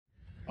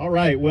All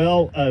right.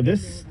 Well,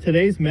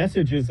 today's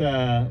message is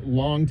a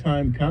long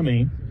time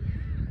coming.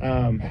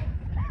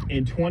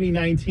 In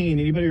 2019,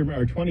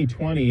 or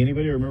 2020,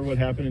 anybody remember what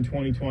happened in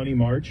 2020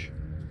 March?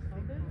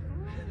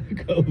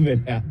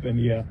 COVID happened.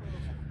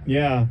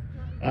 Yeah.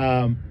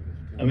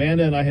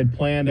 Amanda and I had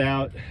planned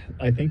out,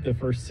 I think, the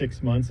first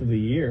 6 months of the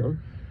year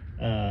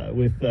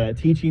with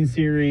teaching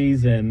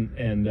series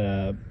and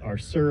our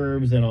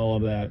serves and all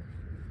of that.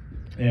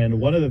 And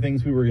one of the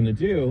things we were going to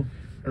do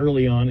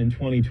early on in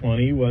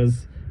 2020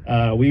 was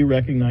we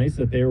recognized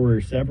that there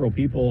were several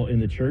people in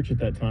the church at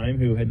that time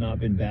who had not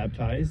been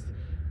baptized,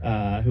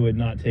 who had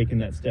not taken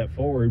that step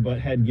forward, but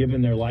had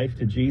given their life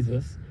to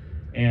Jesus.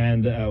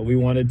 And we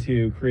wanted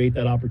to create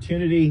that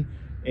opportunity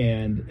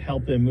and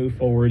help them move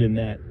forward in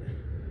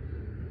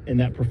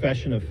that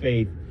profession of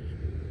faith.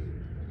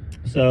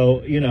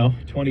 So,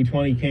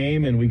 2020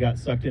 came and we got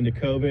sucked into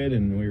COVID,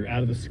 and we were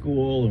out of the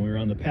school, and we were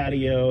on the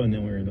patio, and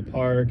then we were in the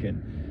park,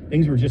 and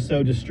things were just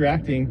so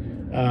distracting.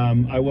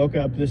 I woke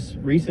up this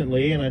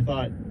recently and I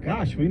thought,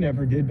 gosh, we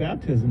never did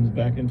baptisms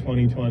back in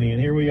 2020. And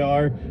here we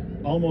are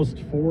almost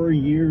 4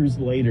 years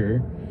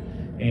later,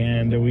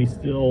 and we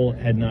still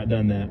had not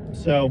done that.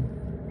 So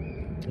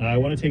I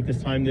want to take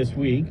this time this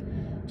week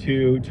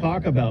to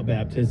talk about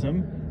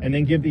baptism, and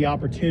then give the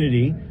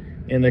opportunity.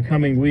 In the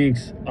coming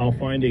weeks, I'll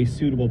find a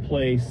suitable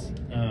place.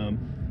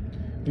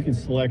 We can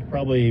select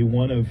probably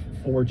one of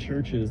 4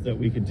 churches that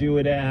we could do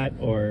it at,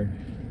 or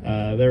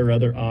there are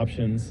other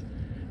options.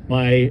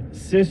 My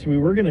sister, we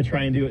were going to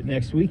try and do it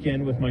next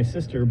weekend with my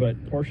sister,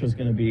 but Portia's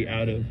going to be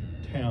out of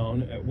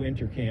town at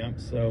winter camp,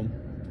 so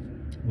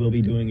we'll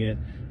be doing it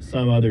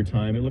some other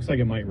time. It looks like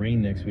it might rain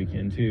next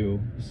weekend too,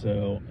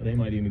 so they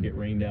might even get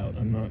rained out.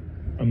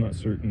 I'm not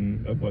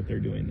certain of what they're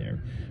doing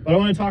there. But I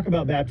want to talk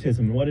about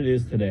baptism and what it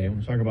is today. I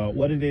want to talk about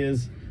what it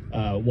is,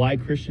 why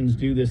Christians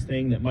do this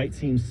thing that might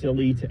seem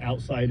silly to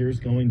outsiders,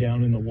 going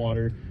down in the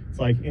water. It's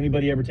like,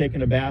 anybody ever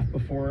taken a bath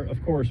before?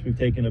 Of course we've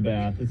taken a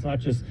bath. It's not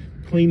just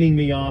cleaning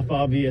me off,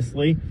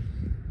 obviously.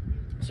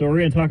 So we're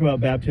going to talk about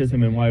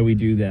baptism and why we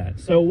do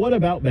that. So what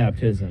about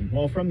baptism?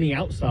 Well, from the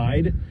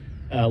outside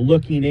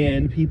looking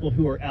in, people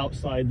who are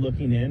outside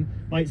looking in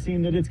might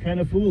seem that it's kind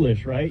of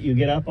foolish, right? You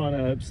get up on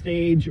a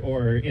stage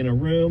or in a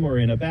room or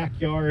in a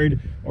backyard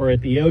or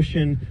at the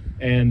ocean,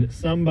 and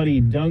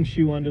somebody dunks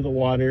you under the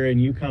water, and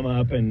you come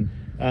up, and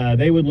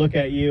they would look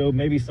at you.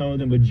 Maybe some of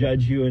them would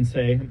judge you and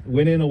say,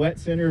 went in a wet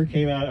sinner,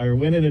 came out, or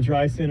went in a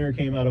dry sinner,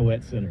 came out a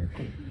wet sinner.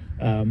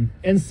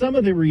 And some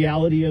of the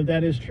reality of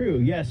that is true.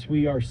 Yes,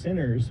 we are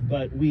sinners,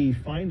 but we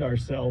find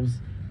ourselves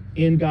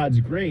in God's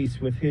grace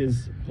with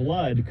his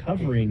blood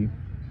covering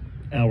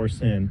our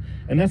sin.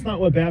 And that's not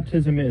what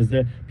baptism is.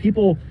 The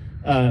people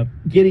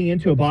getting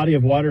into a body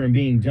of water and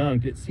being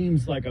dunked, it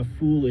seems like a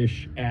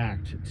foolish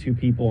act to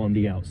people on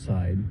the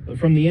outside. But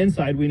from the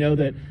inside, we know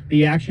that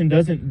the action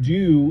doesn't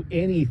do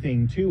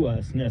anything to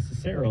us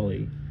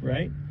necessarily,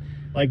 right?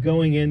 Like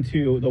going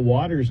into the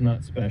water's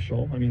not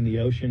special. I mean, the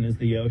ocean is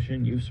the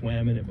ocean. You've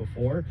swam in it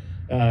before.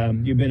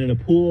 You've been in a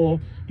pool.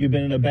 You've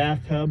been in a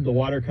bathtub. The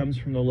water comes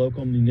from the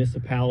local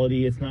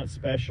municipality. It's not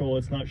special.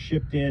 It's not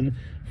shipped in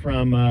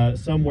from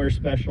somewhere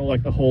special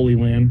like the Holy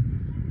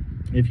Land.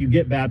 If you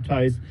get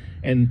baptized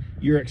and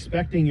you're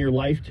expecting your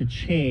life to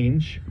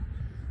change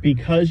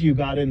because you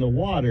got in the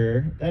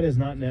water, that is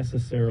not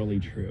necessarily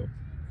true.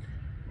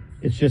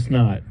 It's just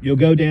not. You'll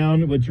go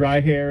down with dry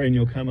hair and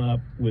you'll come up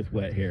with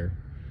wet hair.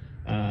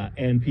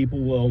 And people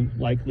will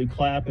likely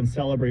clap and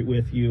celebrate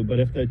with you. But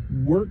if the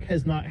work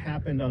has not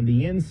happened on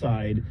the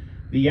inside,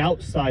 the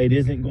outside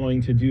isn't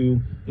going to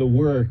do the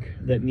work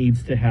that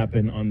needs to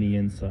happen on the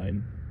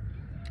inside.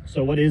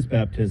 So what is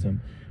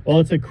baptism? Well,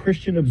 it's a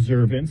Christian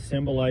observance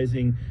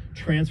symbolizing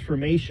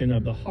transformation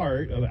of the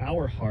heart, of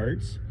our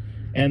hearts,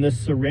 and the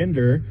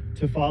surrender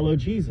to follow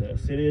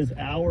Jesus. It is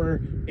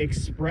our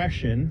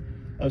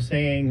expression of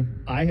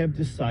saying, I have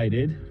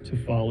decided to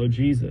follow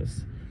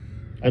Jesus.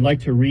 I'd like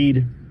to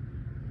read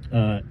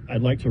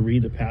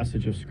the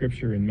passage of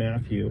scripture in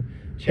Matthew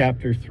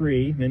chapter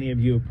 3. Many of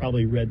you have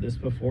probably read this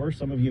before.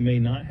 Some of you may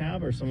not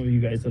have, or some of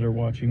you guys that are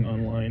watching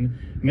online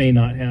may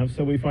not have.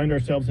 So we find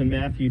ourselves in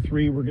Matthew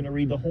 3. We're going to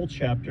read the whole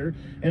chapter,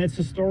 and it's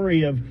a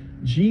story of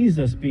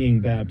Jesus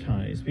being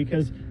baptized.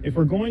 Because if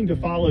we're going to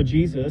follow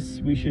Jesus,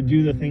 we should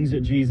do the things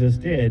that Jesus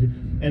did.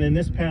 And in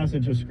this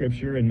passage of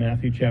scripture in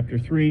Matthew chapter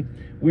 3,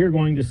 we're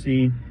going to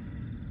see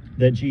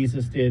that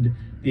Jesus did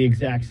the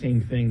exact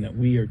same thing, that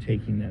we are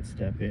taking that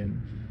step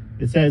in.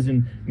 It says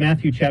in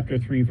Matthew chapter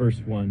 3, verse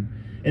 1,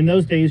 in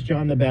those days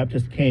John the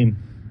Baptist came,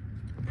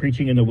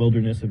 preaching in the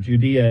wilderness of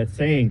Judea,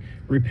 saying,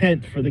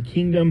 repent, for the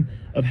kingdom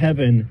of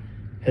heaven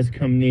has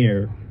come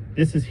near.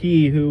 This is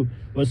he who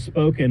was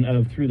spoken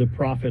of through the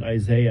prophet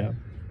Isaiah,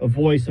 a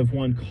voice of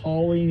one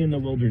calling in the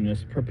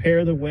wilderness,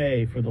 prepare the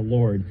way for the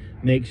Lord,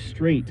 make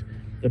straight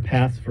the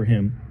paths for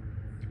him.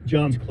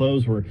 John's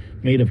clothes were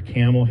made of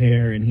camel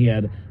hair, and he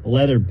had a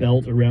leather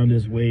belt around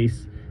his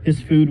waist.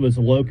 His food was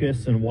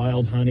locusts and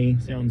wild honey.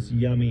 Sounds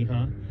yummy,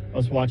 huh? I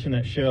was watching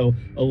that show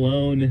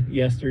Alone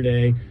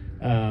yesterday,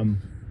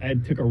 I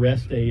took a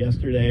rest day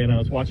yesterday, and I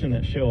was watching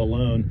that show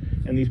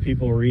alone, and these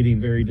people were eating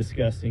very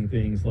disgusting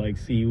things like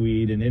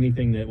seaweed and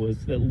anything that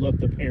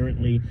looked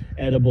apparently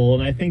edible.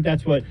 And I think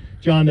that's what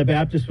John the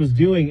Baptist was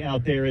doing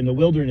out there in the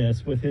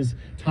wilderness with his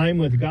time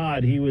with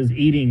God. He was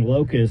eating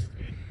locusts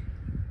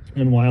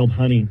and wild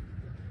honey.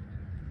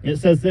 It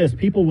says this: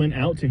 people went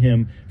out to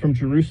him from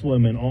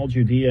Jerusalem and all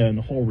Judea and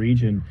the whole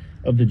region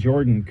of the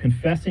Jordan,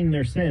 confessing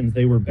their sins.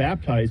 They were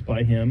baptized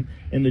by him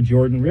in the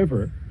Jordan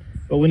River.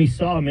 But when he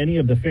saw many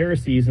of the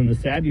Pharisees and the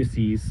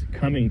Sadducees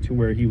coming to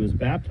where he was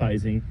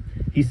baptizing,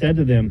 he said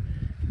to them,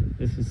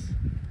 it's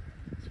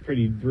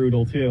pretty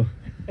brutal too.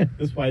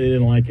 That's why they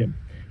didn't like him.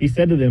 He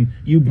said to them,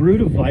 "You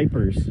brood of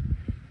vipers,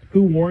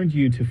 who warned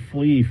you to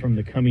flee from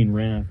the coming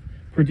wrath?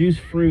 Produce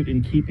fruit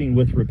in keeping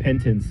with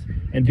repentance,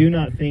 and do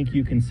not think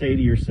you can say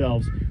to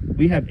yourselves,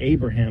 'We have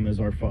Abraham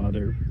as our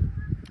father,'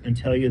 and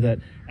tell you that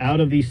out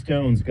of these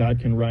stones God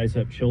can rise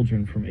up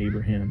children from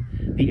Abraham.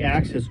 The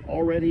axe is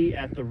already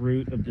at the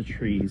root of the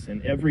trees,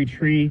 and every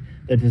tree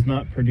that does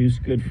not produce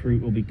good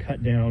fruit will be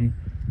cut down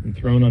and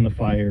thrown on the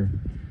fire."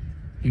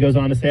 He goes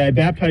on to say, "I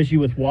baptize you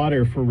with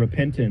water for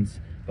repentance,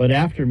 but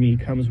after me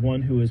comes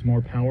one who is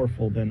more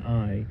powerful than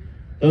I,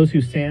 those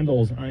whose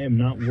sandals I am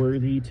not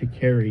worthy to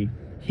carry.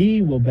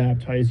 He will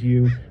baptize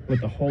you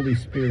with the Holy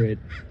Spirit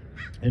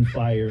and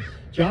fire."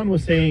 John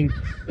was saying,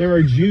 there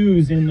are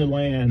Jews in the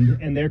land,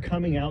 and they're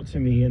coming out to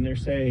me, and they're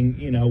saying,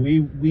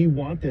 we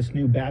want this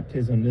new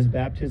baptism, this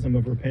baptism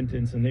of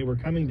repentance. And they were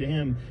coming to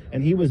him,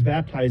 and he was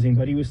baptizing,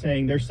 but he was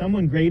saying, there's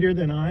someone greater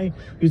than I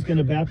who's going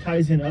to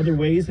baptize in other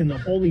ways, in the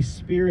Holy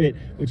Spirit,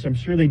 which I'm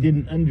sure they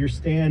didn't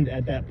understand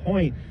at that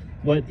point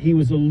what he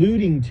was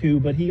alluding to,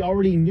 but he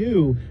already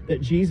knew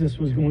that Jesus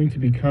was going to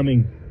be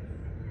coming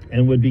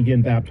and would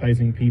begin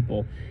baptizing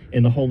people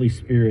in the Holy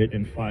Spirit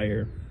and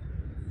fire.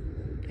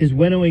 His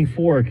winnowing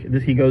fork,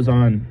 that he goes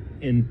on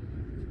in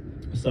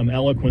some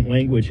eloquent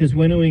language, his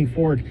winnowing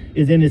fork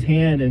is in his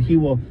hand, and he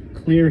will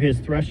clear his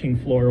threshing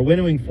floor. A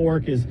winnowing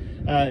fork is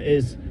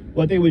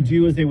what they would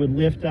do is they would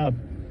lift up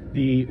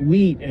the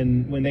wheat,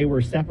 and when they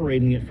were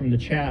separating it from the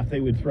chaff, they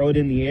would throw it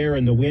in the air,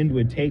 and the wind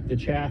would take the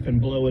chaff and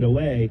blow it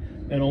away,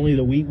 and only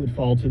the wheat would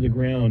fall to the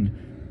ground.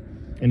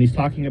 And he's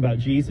talking about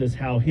Jesus,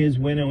 how his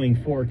winnowing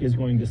fork is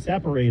going to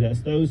separate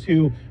us. Those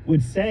who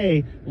would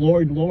say,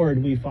 "Lord,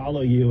 Lord, we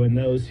follow you," and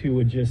those who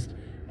would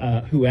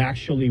who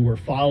actually were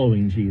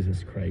following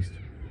Jesus Christ.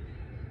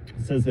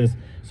 It says this: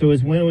 "So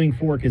his winnowing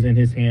fork is in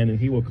his hand, and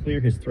he will clear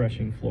his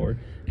threshing floor,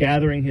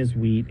 gathering his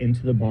wheat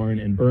into the barn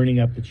and burning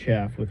up the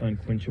chaff with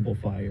unquenchable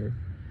fire."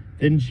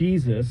 Then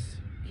Jesus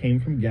came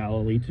from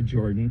Galilee to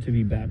Jordan to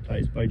be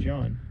baptized by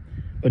John.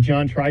 But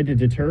John tried to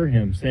deter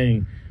him,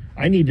 saying,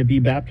 "I need to be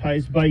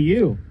baptized by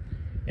you,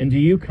 and do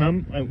you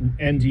come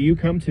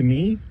to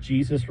me?"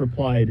 Jesus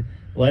replied,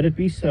 "Let it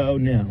be so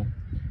now.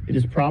 It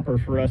is proper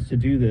for us to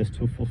do this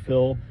to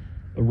fulfill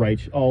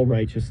all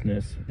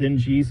righteousness." Then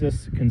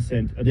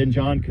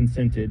John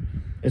consented.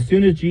 As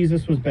soon as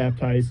Jesus was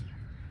baptized,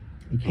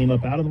 he came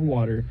up out of the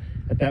water.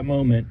 At that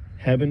moment,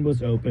 heaven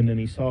was opened,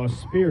 and he saw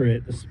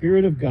the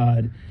Spirit of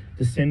God,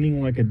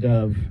 descending like a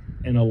dove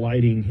and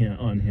alighting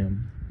on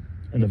him.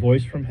 And the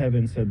voice from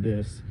heaven said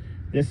this: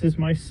 "This is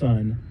my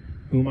Son,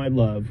 whom I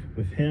love.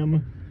 With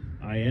him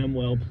I am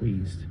well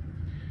pleased."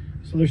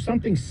 So there's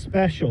something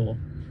special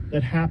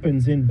that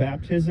happens in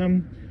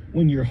baptism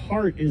when your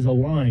heart is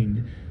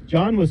aligned.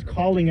 John was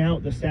calling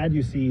out the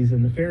Sadducees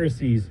and the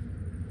Pharisees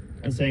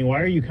and saying,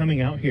 "Why are you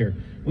coming out here?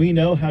 We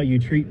know how you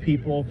treat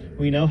people.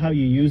 We know how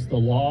you use the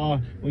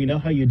law. We know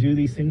how you do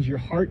these things. Your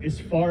heart is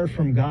far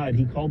from God."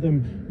 He called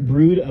them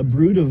a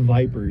brood of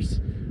vipers.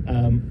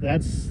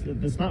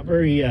 That's not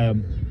very...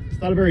 It's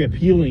not very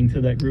appealing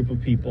to that group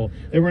of people.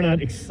 They were not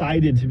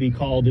excited to be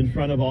called in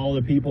front of all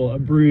the people a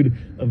brood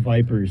of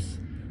vipers.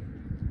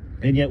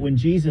 And yet when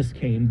Jesus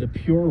came, the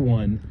pure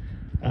one,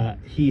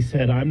 he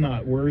said, "I'm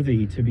not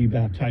worthy to be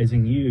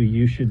baptizing you.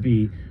 You should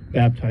be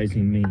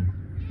baptizing me."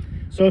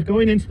 So if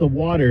going into the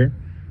water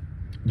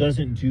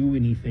doesn't do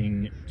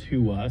anything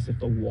to us, if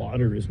the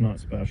water is not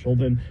special,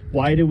 then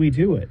why do we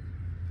do it?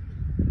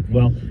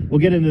 Well, we'll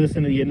get into this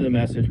in the end of the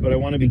message, but I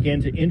want to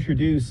begin to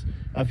introduce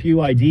a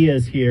few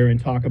ideas here and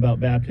talk about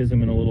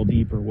baptism in a little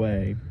deeper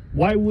way.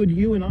 Why would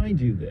you and I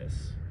do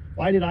this?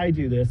 Why did I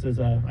do this as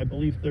a, I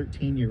believe,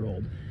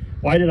 13-year-old?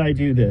 Why did I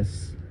do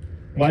this?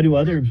 Why do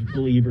other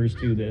believers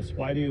do this?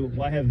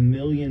 Why have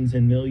millions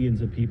and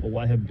millions of people,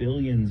 why have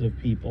billions of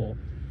people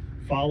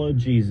followed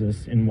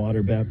Jesus in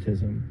water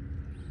baptism?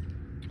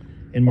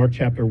 In Mark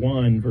chapter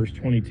 1, verse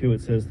 22,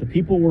 it says, "The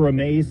people were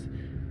amazed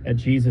at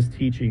Jesus'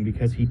 teaching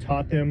because he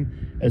taught them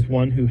as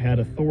one who had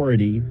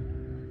authority,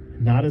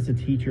 not as the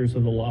teachers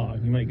of the law."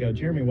 You might go,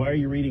 "Jeremy, why are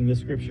you reading this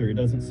scripture? It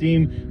doesn't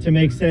seem to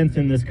make sense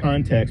in this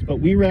context."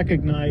 But we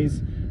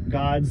recognize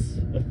God's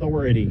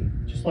authority,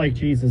 just like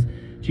Jesus.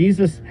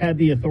 Jesus had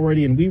the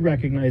authority, and we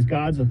recognize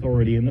God's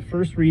authority. And the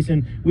first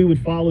reason we would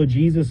follow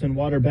Jesus in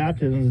water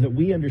baptism is that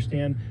we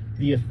understand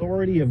the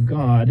authority of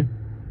God,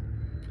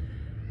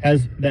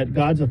 that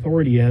God's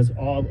authority has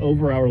all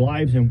over our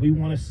lives, and we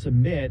want to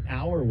submit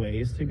our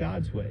ways to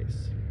God's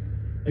ways.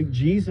 Like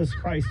Jesus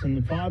Christ and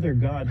the Father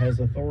God has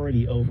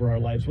authority over our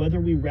lives, whether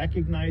we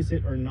recognize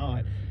it or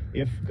not.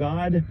 If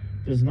God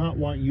does not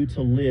want you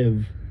to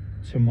live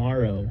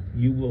tomorrow,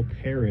 you will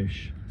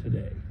perish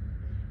today.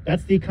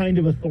 That's the kind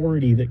of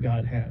authority that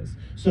God has.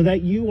 So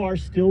that you are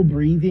still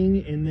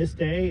breathing in this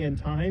day and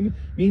time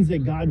means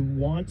that God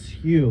wants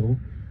you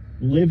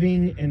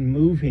living and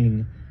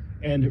moving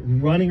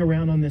and running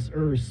around on this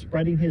earth,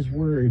 spreading his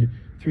word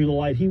through the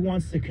light. He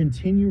wants to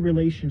continue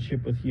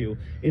relationship with you.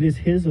 It is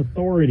his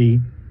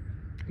authority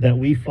that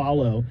we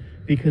follow,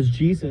 because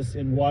Jesus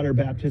in water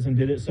baptism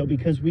did it. So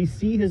because we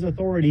see his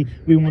authority,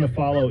 we want to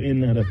follow in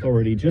that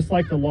authority. Just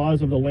like the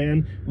laws of the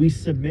land, we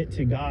submit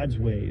to God's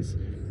ways.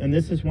 And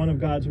this is one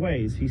of God's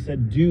ways. He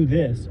said, do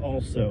this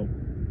also.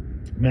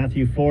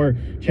 Matthew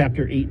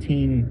chapter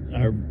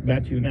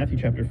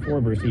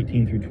 4, verse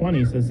 18 through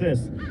 20 says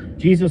this: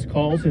 Jesus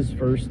calls his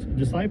first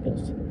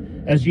disciples.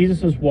 As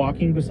Jesus was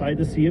walking beside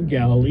the Sea of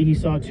Galilee, he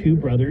saw two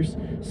brothers,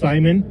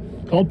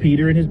 Simon, called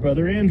Peter, and his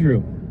brother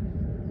Andrew.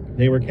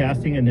 They were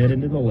casting a net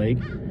into the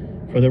lake,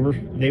 for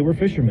they were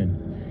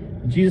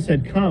fishermen. Jesus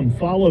said, come,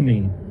 follow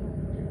me,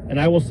 and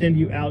I will send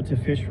you out to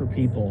fish for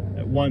people.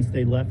 At once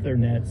they left their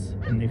nets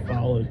and they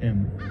followed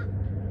him.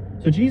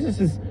 So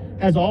Jesus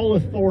has all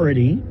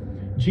authority.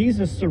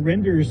 Jesus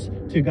surrenders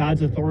to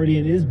God's authority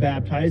and is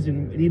baptized,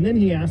 and then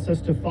he asks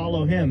us to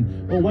follow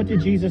him. Well, what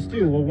did Jesus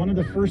do? Well, one of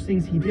the first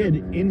things he did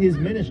in his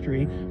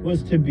ministry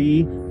was to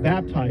be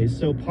baptized.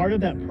 So part of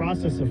that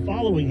process of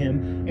following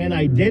him and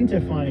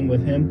identifying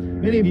with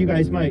him, many of you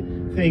guys might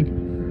think,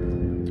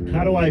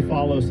 how do I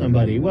follow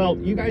somebody? Well,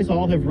 you guys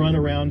all have run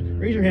around.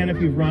 Raise your hand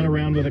if you've run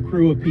around with a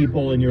crew of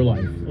people in your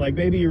life. Like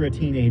maybe you're a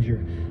teenager.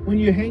 When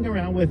you hang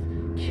around with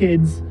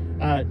kids,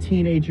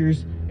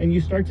 teenagers, and you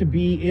start to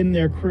be in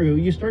their crew,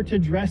 you start to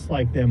dress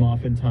like them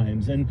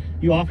oftentimes, and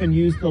you often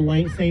use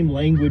the same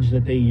language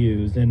that they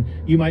use, and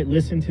you might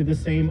listen to the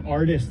same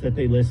artists that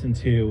they listen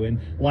to, and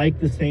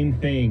like the same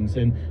things,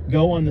 and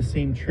go on the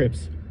same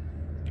trips.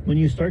 When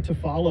you start to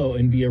follow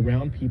and be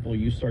around people,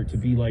 you start to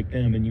be like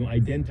them, and you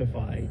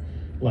identify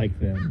like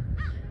them.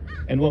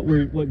 And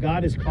what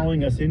God is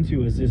calling us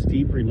into is this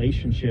deep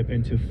relationship,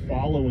 into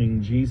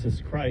following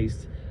Jesus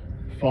Christ,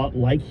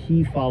 like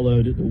he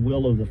followed the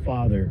will of the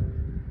Father.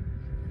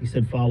 He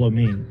said, follow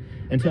me.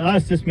 And to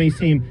us, this may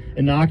seem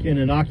an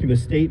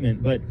innocuous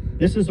statement, but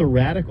this is a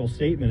radical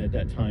statement at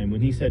that time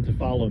when he said to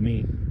follow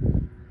me.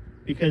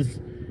 Because,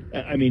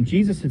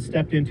 Jesus had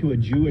stepped into a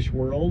Jewish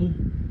world.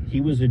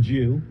 He was a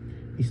Jew.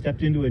 He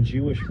stepped into a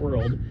Jewish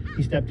world.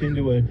 He stepped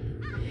into a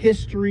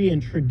history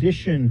and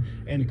tradition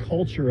and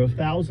culture of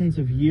thousands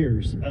of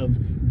years of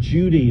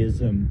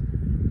Judaism.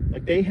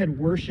 Like they had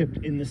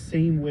worshiped in the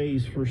same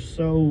ways for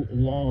so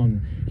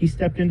long. He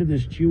stepped into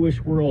this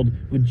Jewish world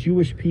with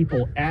Jewish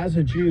people as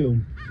a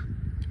Jew.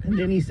 And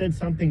then he said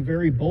something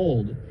very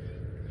bold.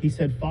 He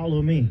said,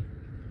 follow me.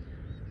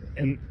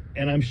 And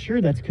I'm sure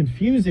that's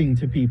confusing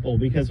to people,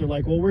 because they're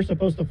like, well, we're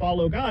supposed to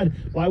follow God.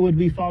 Why would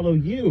we follow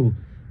you,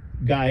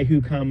 guy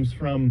who comes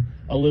from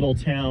a little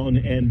town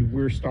and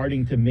we're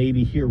starting to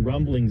maybe hear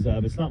rumblings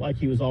of? It's not like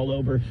he was all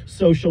over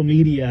social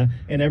media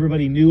and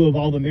everybody knew of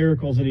all the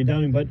miracles that he'd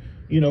done, but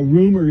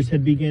rumors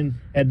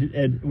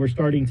were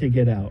starting to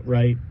get out,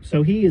 right?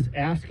 So he is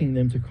asking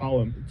them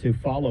to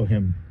follow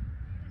him.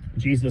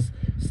 Jesus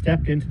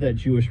stepped into that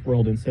Jewish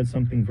world and said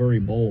something very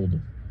bold: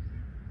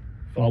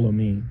 follow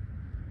me.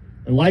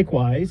 And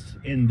likewise,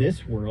 in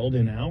this world,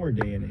 in our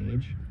day and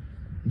age,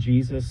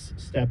 Jesus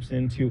steps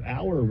into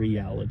our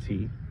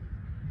reality.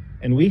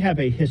 And we have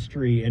a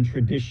history and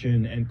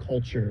tradition and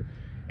culture.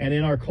 And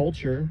in our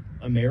culture,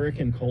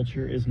 American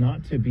culture, is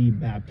not to be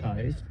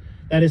baptized.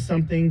 That is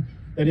something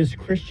that is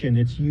Christian.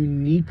 It's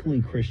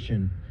uniquely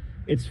Christian.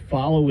 It's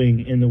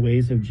following in the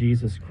ways of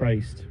Jesus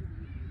Christ.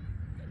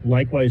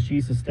 Likewise,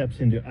 Jesus steps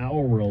into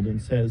our world and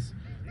says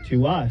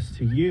to us,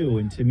 to you,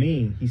 and to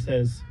me, he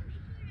says,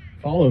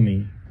 follow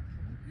me.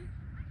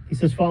 He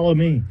says, follow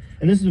me.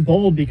 And this is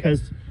bold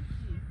because,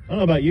 I don't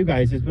know about you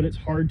guys, but it's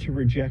hard to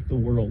reject the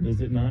world,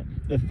 is it not?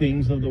 The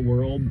things of the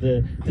world,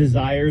 the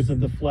desires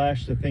of the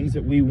flesh, the things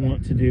that we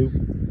want to do.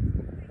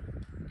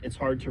 It's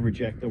hard to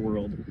reject the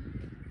world.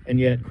 And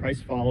yet,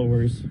 Christ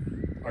followers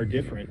are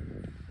different.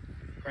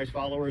 Christ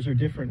followers are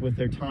different with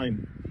their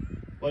time.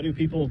 What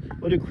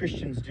do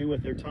Christians do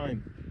with their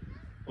time?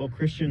 Well,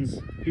 Christians,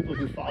 people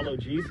who follow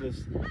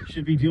Jesus,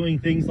 should be doing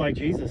things like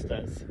Jesus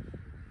does.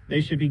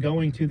 They should be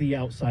going to the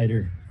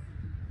outsider.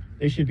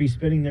 They should be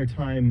spending their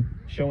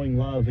time showing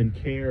love and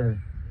care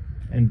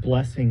and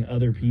blessing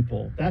other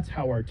people. That's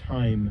how our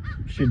time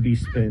should be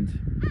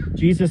spent.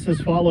 Jesus says,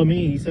 follow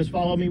me. He says,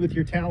 follow me with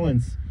your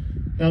talents.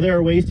 Now, there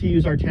are ways to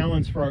use our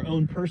talents for our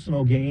own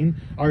personal gain,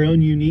 our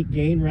own unique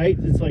gain, right?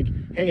 It's like,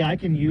 hey, I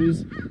can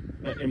use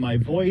in my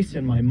voice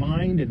and my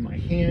mind and my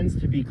hands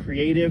to be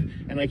creative,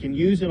 and I can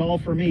use it all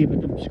for me.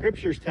 But the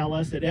scriptures tell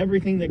us that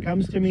everything that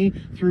comes to me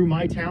through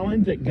my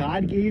talent that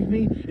God gave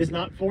me is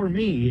not for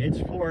me. It's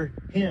for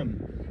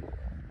him.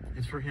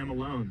 It's for him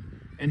alone.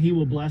 And he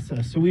will bless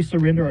us. So we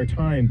surrender our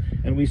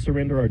time and we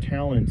surrender our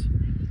talent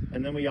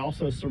And then we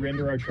also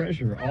surrender our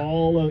treasure.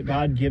 All that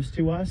God gives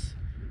to us,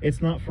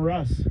 it's not for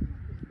us.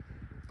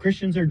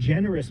 Christians are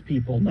generous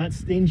people, not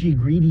stingy,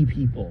 greedy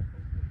people.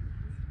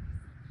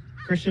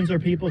 Christians are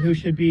people who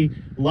should be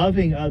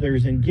loving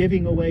others and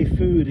giving away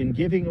food and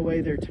giving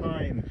away their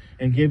time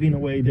and giving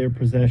away their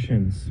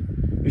possessions.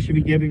 We should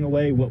be giving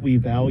away what we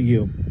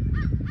value.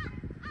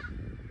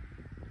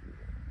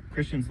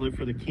 Christians live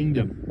for the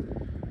kingdom.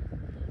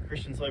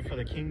 Christians live for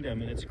the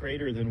kingdom, and it's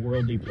greater than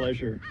worldly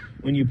pleasure.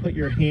 When you put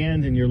your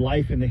hand and your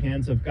life in the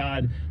hands of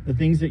God, the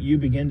things that you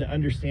begin to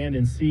understand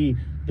and see,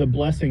 the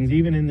blessings.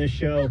 Even in this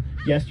show,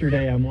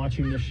 yesterday I'm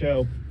watching the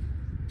show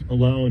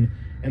alone,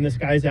 and this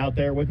guy's out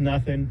there with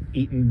nothing,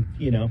 eating,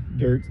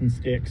 dirt and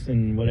sticks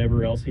and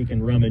whatever else he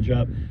can rummage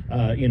up,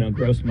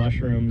 gross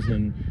mushrooms,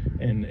 and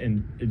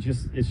it's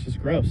just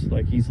gross.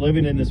 Like, he's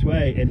living in this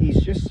way, and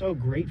he's just so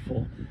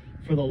grateful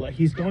for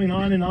he's going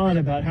on and on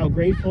about how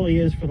grateful he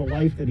is for the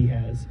life that he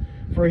has,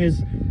 for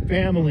his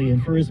family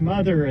and for his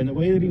mother and the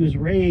way that he was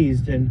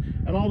raised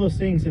and all those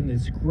things. And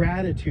this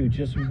gratitude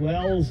just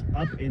wells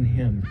up in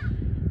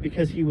him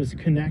because he was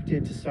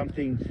connected to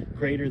something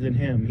greater than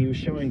him. He was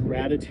showing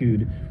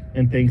gratitude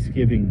and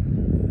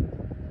thanksgiving.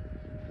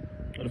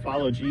 But to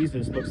follow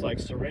Jesus looks like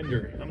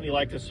surrender. How many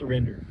like to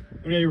surrender?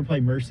 How many ever play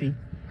Mercy?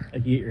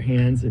 Like, you get your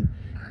hands and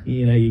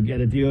you got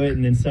to do it,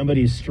 and then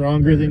somebody's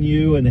stronger than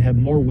you and they have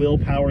more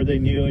willpower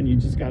than you, and you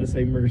just got to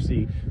say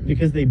mercy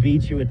because they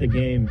beat you at the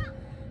game.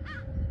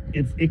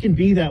 It can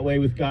be that way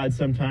with God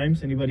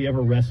sometimes. Anybody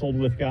ever wrestled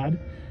with God?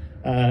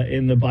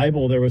 In the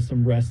Bible, there was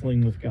some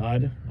wrestling with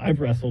God. I've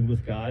wrestled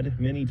with God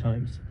many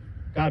times.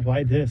 God,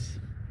 why this?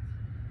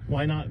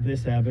 Why not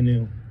this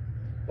avenue?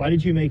 Why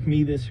did you make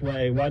me this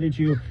way? Why did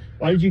you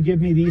give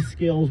me these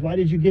skills? Why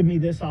did you give me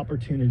this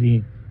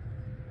opportunity?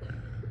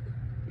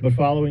 But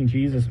following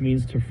Jesus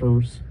means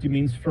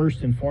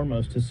first and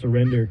foremost to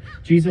surrender.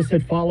 Jesus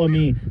said, follow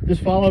me. This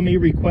follow me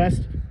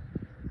request,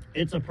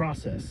 it's a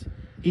process.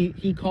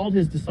 He called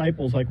his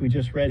disciples, like we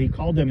just read. He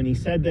called them and he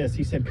said this.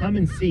 He said, come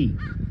and see.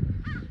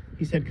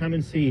 He said, come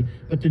and see.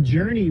 But the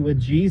journey with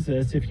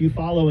Jesus, if you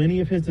follow any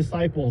of his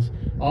disciples,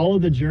 all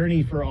of the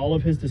journey for all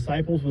of his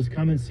disciples was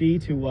come and see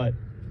to what?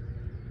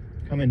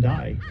 Come and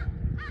die.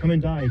 Come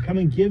and die. Come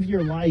and give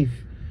your life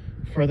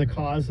for the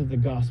cause of the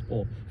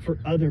gospel, for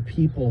other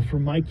people, for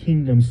my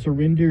kingdom.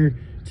 Surrender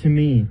to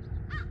me.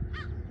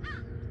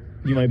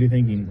 You might be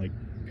thinking, like,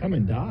 come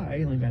and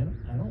die? Like,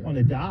 I don't want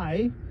to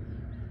die.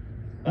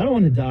 I don't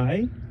want to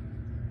die.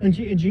 And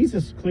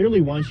Jesus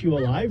clearly wants you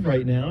alive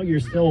right now.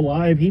 You're still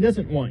alive. He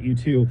doesn't want you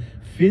to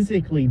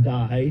physically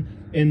die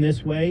in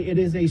this way. It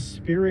is a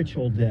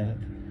spiritual death.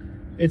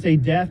 It's a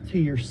death to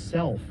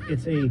yourself.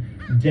 It's a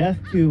death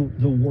to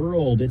the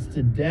world. It's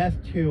the death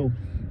to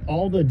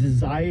all the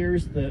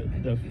desires,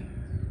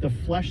 the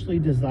fleshly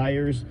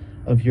desires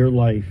of your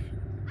life.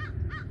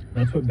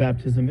 That's what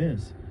baptism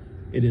is.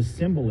 It is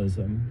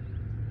symbolism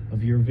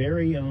of your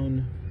very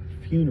own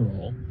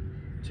funeral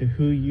to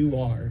who you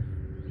are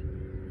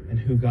and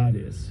who God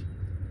is.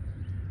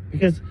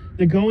 Because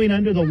the going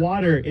under the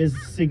water is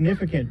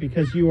significant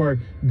because you are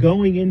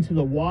going into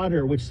the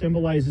water, which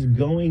symbolizes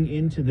going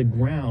into the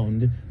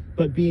ground,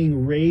 but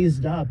being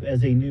raised up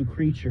as a new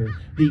creature.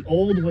 The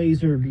old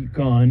ways are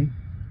gone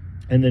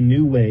and the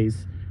new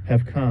ways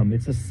have come.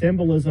 It's a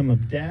symbolism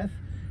of death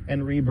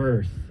and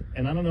rebirth.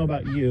 And I don't know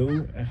about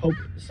you, I hope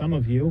some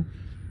of you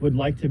would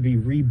like to be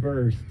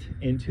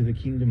rebirthed into the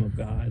kingdom of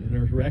God and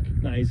are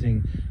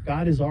recognizing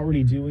God is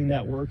already doing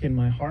that work in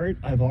my heart.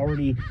 I've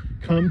already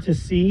come to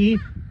see,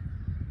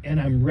 and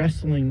I'm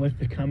wrestling with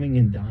the coming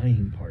and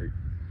dying part.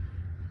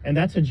 And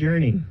that's a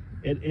journey.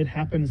 It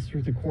happens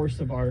through the course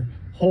of our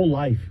whole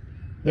life.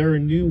 There are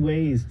new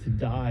ways to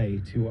die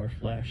to our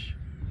flesh.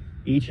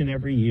 Each and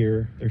every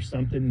year, there's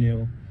something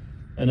new.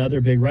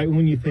 Another big, right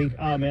when you think,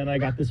 oh man, I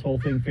got this whole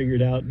thing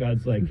figured out,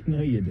 God's like,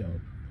 no, you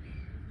don't.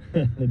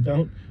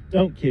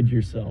 Don't kid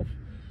yourself.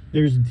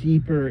 There's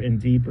deeper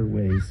and deeper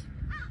ways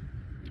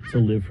to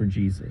live for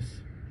Jesus.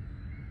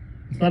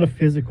 It's not a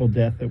physical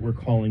death that we're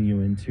calling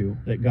you into,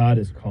 that God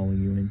is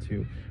calling you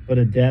into, but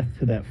a death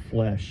to that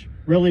flesh.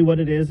 Really what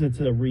it is, it's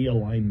a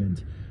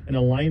realignment. An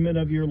alignment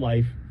of your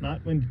life,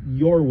 not with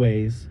your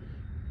ways,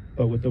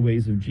 but with the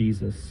ways of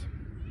Jesus.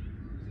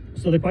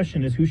 So the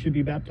question is, who should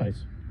be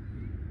baptized?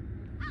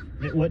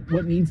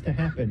 What needs to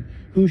happen?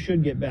 Who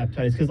should get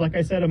baptized? Because like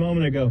I said a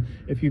moment ago,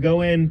 if you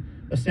go in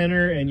a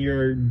sinner and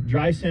you're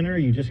dry sinner,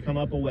 you just come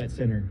up a wet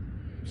sinner.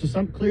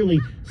 So clearly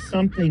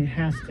something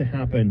has to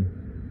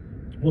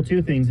happen. Well,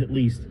 two things at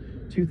least.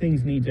 Two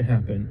things need to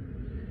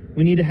happen.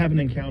 We need to have an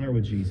encounter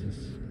with Jesus.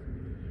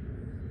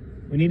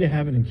 We need to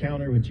have an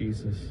encounter with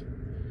Jesus.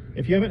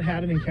 If you haven't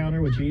had an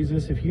encounter with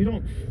Jesus, if you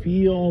don't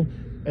feel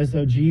as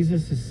though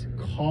Jesus is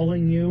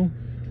calling you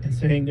and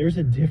saying there's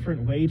a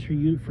different way for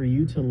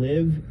you to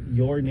live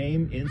your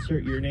name,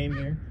 insert your name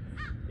here.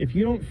 If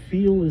you don't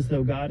feel as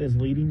though God is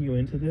leading you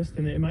into this,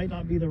 then it might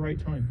not be the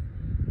right time.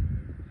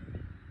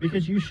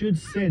 Because you should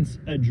sense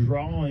a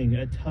drawing,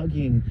 a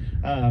tugging.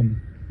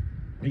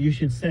 You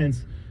should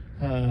sense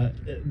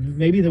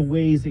maybe the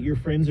ways that your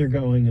friends are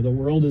going or the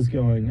world is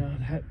going.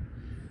 Oh,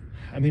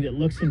 I mean, it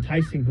looks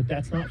enticing, but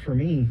that's not for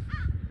me.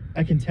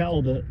 I can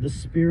tell the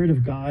Spirit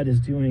of God is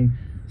doing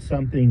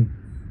something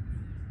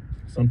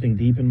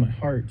deep in my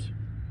heart.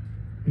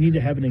 We need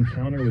to have an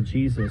encounter with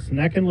Jesus, and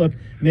that can look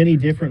many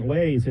different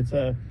ways.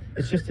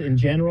 It's just in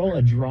general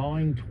a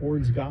drawing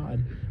towards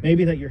God.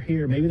 Maybe that you're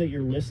here, maybe that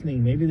you're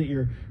listening, maybe that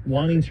you're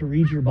wanting to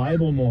read your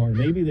Bible more,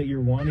 maybe that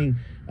you're wanting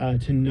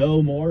to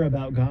know more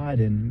about God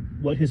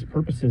and what his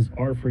purposes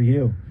are for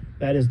you.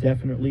 That is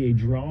definitely a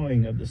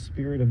drawing of the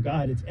Spirit of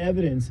God. It's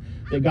evidence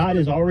that God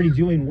is already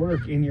doing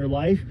work in your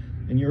life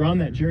and you're on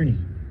that journey.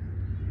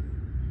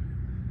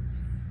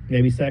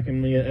 Maybe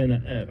secondly,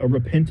 a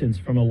repentance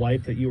from a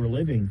life that you were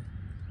living.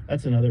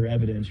 That's another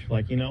evidence.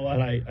 Like, you know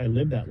what? I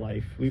lived that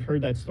life. We've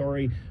heard that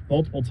story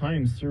multiple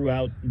times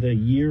throughout the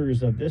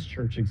years of this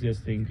church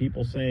existing.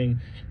 People saying,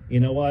 you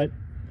know what?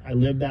 I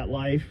lived that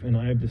life and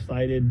I have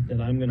decided that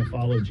I'm going to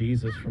follow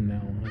Jesus from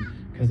now on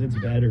because it's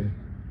better.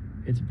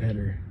 It's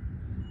better.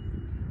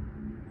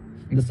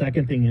 The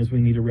second thing is we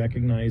need to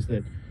recognize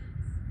that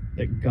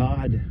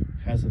God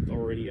has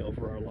authority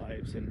over our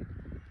lives and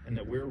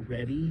that we're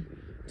ready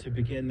to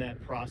begin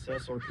that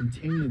process or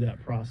continue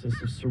that process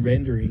of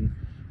surrendering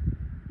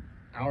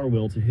our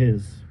will to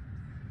his.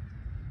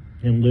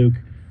 In Luke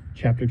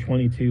chapter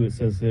 22, it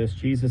says this.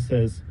 Jesus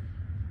says,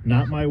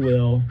 "Not my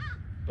will,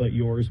 but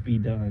yours be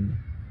done."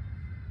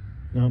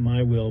 Not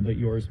my will, but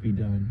yours be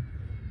done.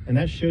 And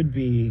that should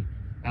be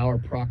our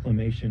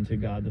proclamation to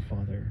God the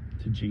Father,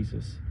 to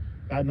Jesus.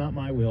 God, not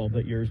my will,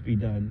 but yours be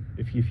done.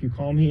 If you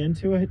call me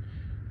into it,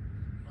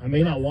 I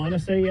may not want to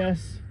say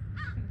yes.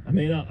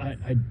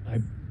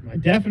 I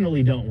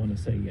definitely don't want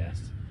to say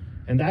yes.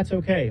 And that's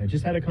okay. I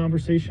just had a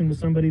conversation with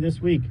somebody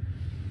this week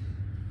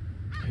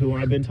who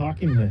I've been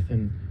talking with,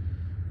 and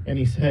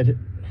he said,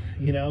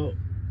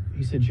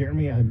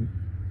 Jeremy,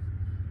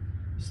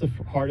 it's the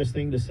hardest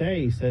thing to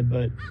say. He said,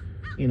 but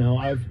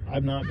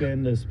I've not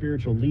been the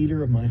spiritual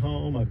leader of my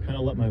home. I've kind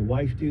of let my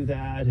wife do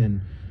that.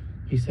 And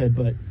he said,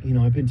 but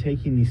I've been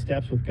taking these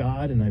steps with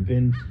God and I've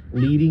been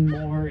leading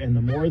more, and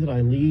the more that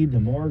I lead, the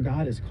more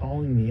God is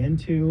calling me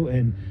into.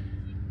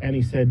 And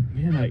he said,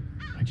 man,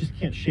 I just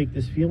can't shake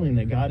this feeling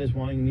that God is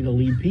wanting me to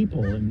lead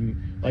people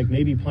and like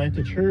maybe plant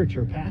a church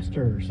or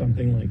pastor or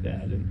something like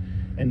that.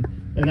 And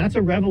that's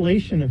a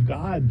revelation of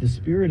God, the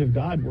Spirit of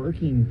God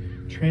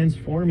working,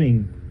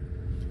 transforming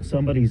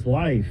somebody's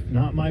life.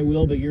 Not my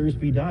will, but yours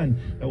be done.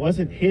 It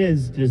wasn't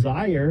his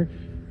desire.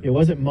 It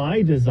wasn't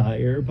my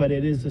desire, but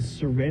it is a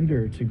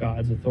surrender to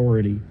God's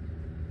authority.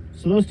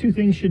 So those two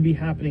things should be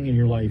happening in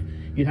your life.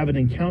 You'd have an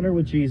encounter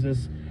with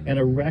Jesus and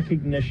a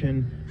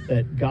recognition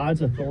that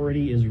God's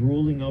authority is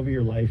ruling over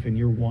your life and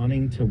you're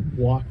wanting to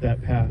walk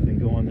that path and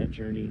go on that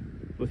journey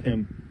with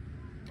him.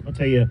 I'll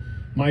tell you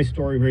my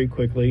story very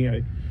quickly.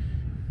 I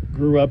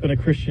grew up in a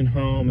Christian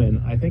home,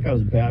 and I think I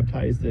was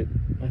baptized at,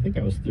 I think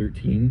I was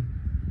 13.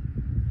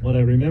 What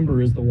I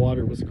remember is the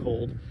water was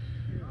cold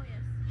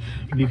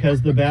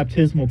because the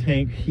baptismal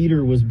tank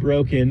heater was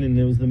broken and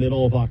it was the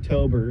middle of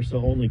October, so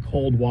only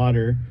cold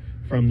water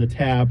from the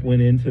tap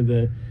went into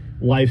the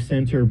Life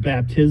Center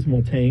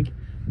baptismal tank.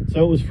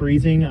 So it was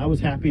freezing. I was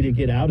happy to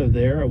get out of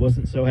there. I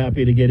wasn't so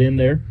happy to get in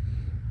there.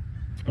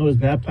 I was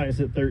baptized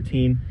at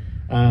 13.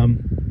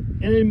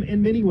 And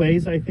in many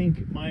ways, I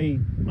think my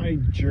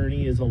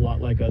journey is a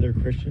lot like other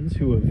Christians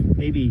who have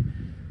maybe,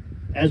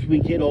 as we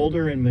get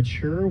older and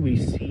mature, we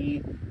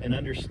see and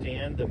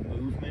understand the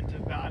movement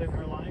of God in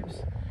our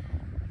lives.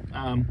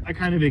 I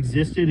kind of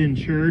existed in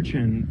church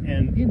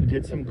and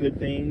did some good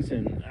things,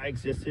 and I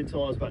existed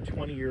till I was about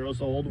 20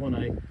 years old when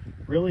I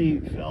really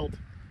felt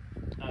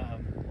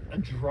a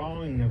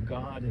drawing of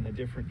God in a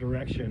different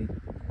direction.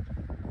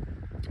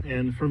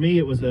 And for me,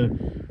 it was a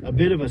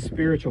bit of a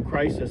spiritual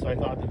crisis. I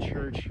thought the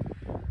church,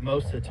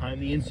 most of the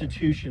time, the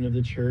institution of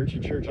the church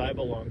I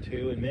belonged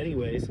to, in many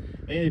ways,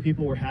 many of the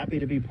people were happy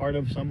to be part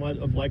of somewhat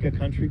of like a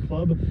country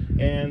club,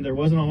 and there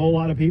wasn't a whole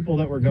lot of people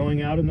that were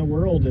going out in the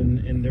world,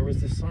 and there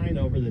was this sign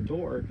over the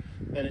door,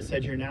 and it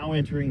said, "You're now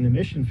entering the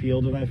mission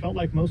field," and I felt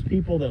like most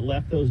people that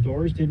left those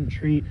doors didn't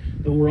treat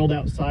the world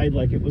outside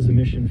like it was a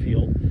mission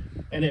field.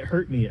 And it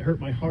hurt me. It hurt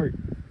my heart,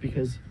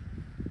 because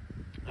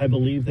I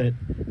believe that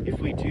if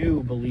we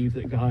do believe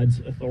that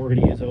God's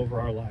authority is over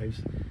our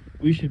lives,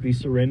 we should be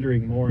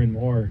surrendering more and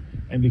more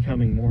and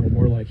becoming more and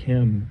more like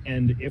him.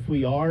 And if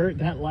we are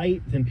that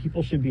light, then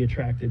people should be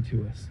attracted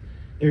to us.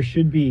 There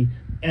should be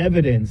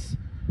evidence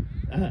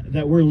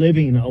that we're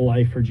living a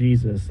life for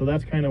Jesus. So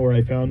that's kind of where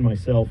I found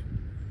myself.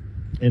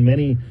 In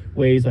many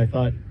ways, I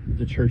thought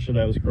the church that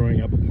I was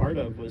growing up a part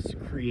of was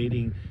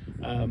creating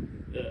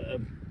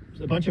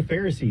a bunch of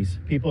Pharisees,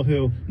 people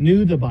who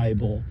knew the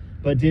Bible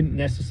but didn't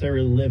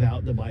necessarily live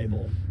out the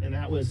Bible. And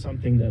that was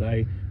something that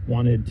I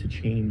wanted to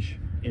change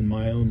in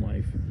my own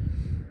life.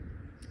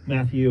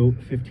 Matthew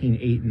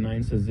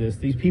 15:8-9 says this: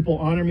 "These people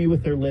honor me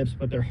with their lips,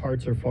 but their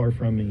hearts are far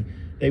from me.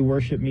 They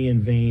worship me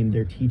in vain.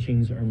 Their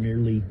teachings are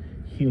merely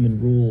human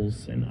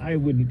rules." And I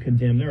wouldn't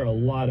condemn. There are a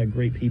lot of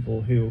great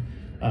people who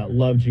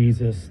love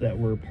Jesus that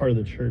were part of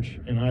the church,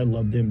 and I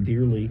love them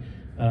dearly.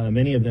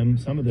 Many of them,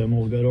 some of them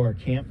will go to our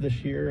camp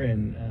this year,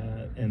 and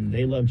and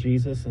they love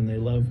Jesus, and they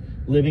love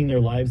living their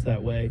lives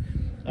that way.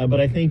 But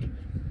I think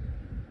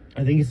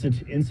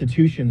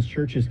institutions,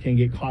 churches can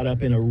get caught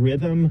up in a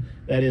rhythm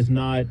that is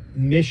not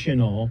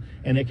missional,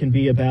 and it can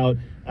be about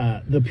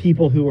the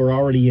people who are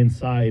already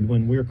inside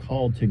when we're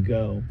called to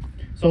go.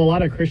 So a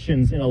lot of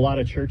Christians in a lot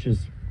of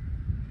churches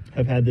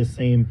have had this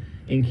same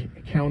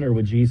encounter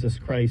with Jesus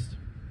Christ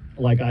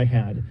like I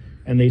had,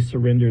 and they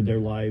surrendered their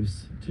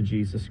lives to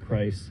Jesus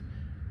Christ.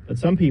 But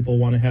some people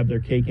want to have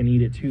their cake and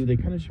eat it too. They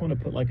kind of just want to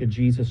put like a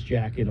Jesus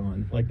jacket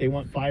on. Like they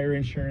want fire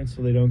insurance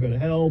so they don't go to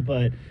hell,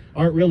 but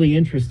aren't really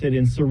interested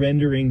in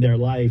surrendering their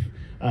life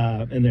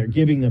and they're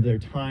giving of their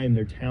time,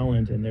 their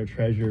talent, and their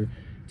treasure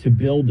to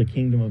build the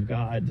kingdom of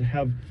God, to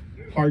have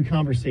hard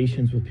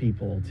conversations with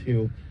people,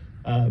 to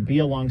be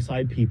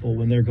alongside people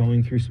when they're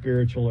going through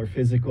spiritual or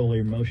physical or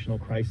emotional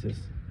crisis.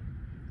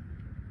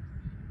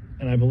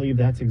 And I believe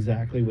that's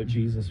exactly what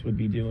Jesus would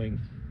be doing.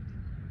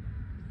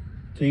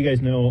 So you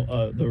guys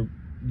know the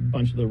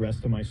bunch of the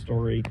rest of my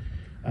story.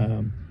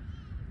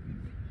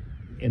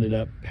 Ended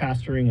up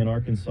pastoring in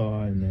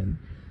Arkansas and then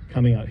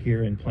coming out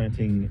here and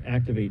planting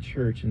Activate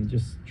Church and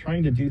just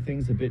trying to do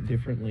things a bit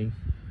differently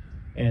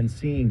and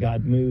seeing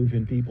God move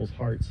in people's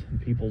hearts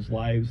and people's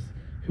lives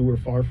who were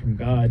far from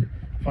God,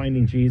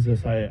 finding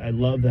Jesus. I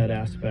love that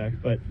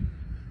aspect. But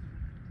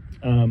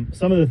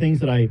some of the things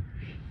that I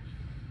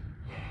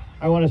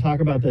want to talk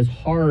about that's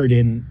hard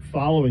in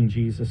following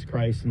Jesus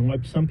Christ and why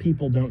some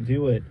people don't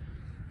do it.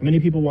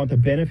 Many people want the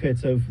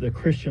benefits of the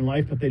Christian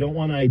life, but they don't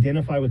want to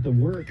identify with the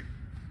work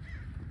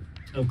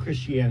of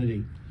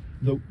Christianity.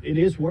 It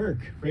is work.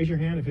 Raise your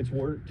hand if it's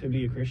work to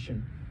be a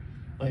Christian.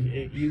 Like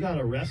you got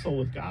to wrestle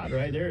with God,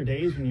 right? There are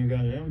days when you're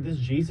going, this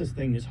Jesus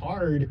thing is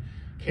hard.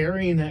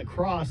 Carrying that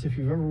cross, if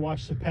you've ever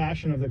watched The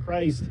Passion of the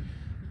Christ,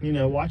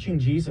 watching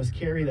Jesus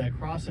carry that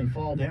cross and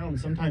fall down,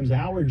 sometimes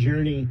our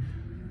journey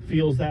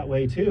feels that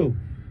way too.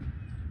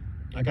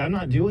 Like, I'm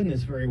not doing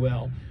this very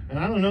well, and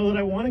I don't know that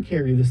I want to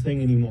carry this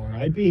thing anymore.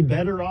 I'd be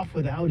better off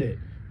without it,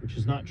 which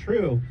is not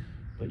true,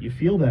 but you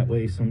feel that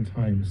way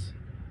sometimes.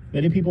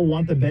 Many people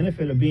want the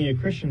benefit of being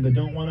a Christian but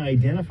don't want to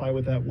identify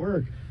with that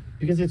work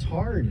because it's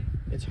hard.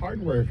 It's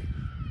hard work.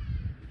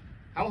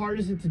 How hard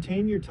is it to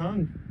tame your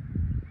tongue?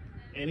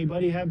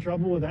 Anybody have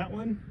trouble with that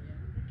one?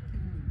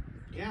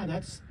 Yeah,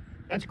 that's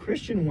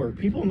Christian work.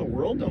 People in the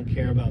world don't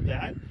care about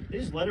that. They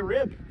just let it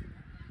rip.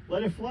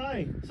 Let it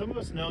fly. Some of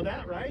us know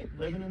that, right?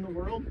 Living in the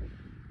world.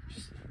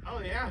 Just, oh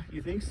yeah,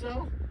 you think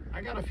so?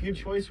 I got a few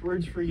choice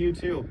words for you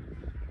too.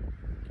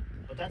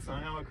 But that's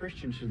not how a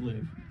Christian should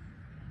live.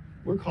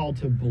 We're called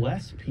to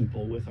bless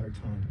people with our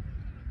tongue.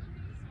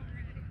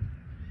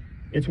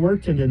 It's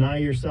work to deny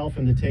yourself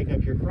and to take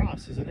up your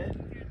cross, isn't it?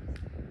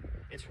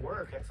 It's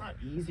work. That's not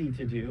easy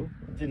to do.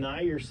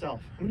 Deny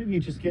yourself. How many of you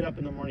just get up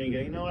in the morning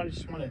and go, I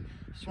just want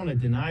to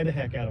deny the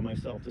heck out of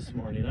myself this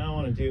morning. I don't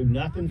want to do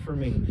nothing for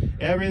me.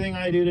 Everything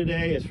I do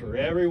today is for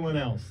everyone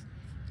else.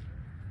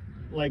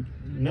 Like,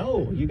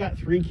 no, you got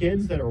 3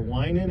 kids that are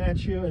whining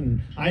at you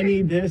and I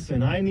need this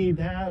and I need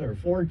that, or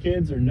 4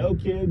 kids or no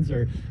kids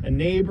or a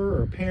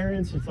neighbor or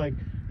parents. It's like,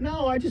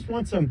 no, I just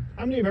want some.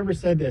 How many have ever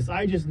said this?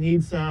 I just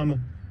need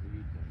some,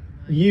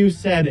 you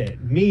said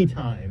it, me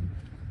time.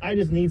 I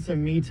just need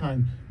some me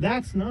time.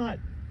 That's not,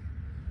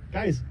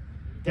 guys,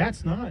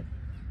 that's not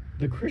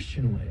the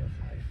Christian way of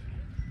life.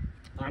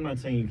 I'm not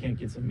saying you can't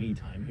get some me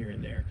time here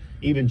and there.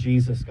 Even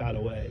Jesus got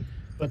away.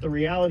 But the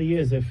reality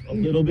is, if a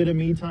little bit of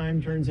me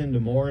time turns into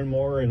more and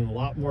more and a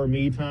lot more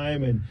me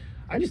time, and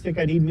I just think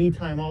I need me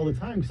time all the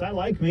time because I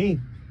like me.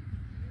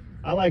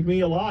 I like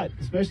me a lot,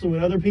 especially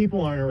when other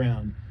people aren't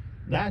around.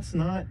 That's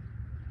not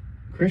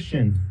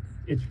Christian.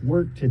 It's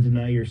work to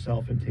deny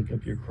yourself and take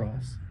up your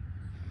cross.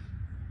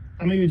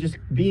 I mean, just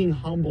being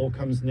humble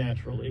comes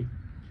naturally.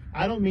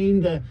 I don't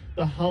mean the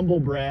humble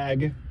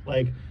brag,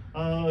 like,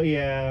 oh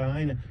yeah,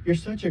 I know. You're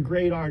such a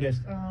great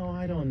artist. Oh,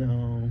 I don't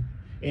know.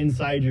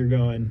 Inside you're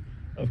going,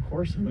 of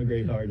course I'm a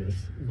great artist.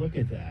 Look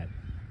at that.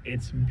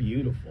 It's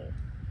beautiful,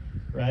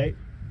 right?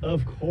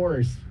 Of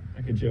course.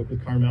 I could joke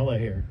with Carmela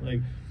here.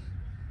 Like,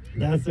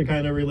 that's the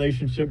kind of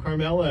relationship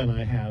Carmela and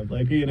I have.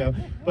 Like,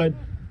 but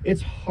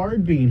it's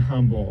hard being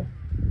humble,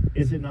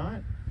 is it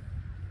not?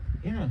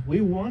 Yeah, we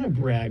want to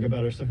brag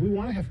about ourselves. We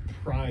want to have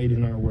pride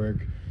in our work.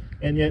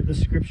 And yet the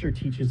scripture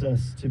teaches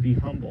us to be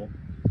humble.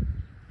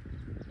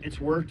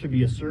 It's work to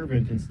be a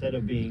servant instead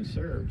of being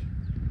served,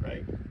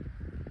 right?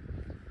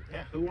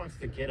 Yeah, who wants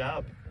to get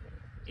up,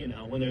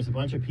 when there's a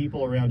bunch of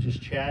people around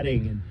just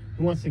chatting, and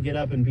who wants to get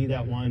up and be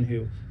that one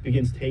who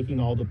begins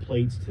taking all the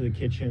plates to the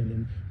kitchen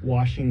and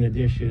washing the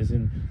dishes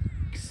and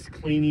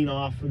cleaning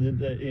off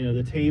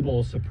the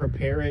tables to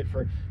prepare it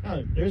for.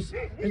 There's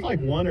like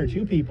 1 or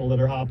 2 people that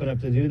are hopping up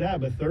to do that,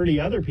 but 30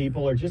 other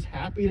people are just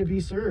happy to be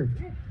served,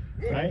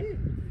 right?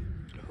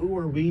 Who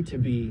are we to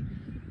be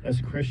as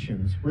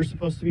Christians? We're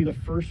supposed to be the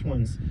first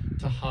ones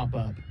to hop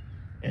up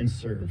and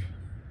serve.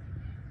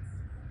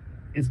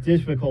 It's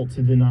difficult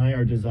to deny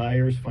our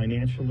desires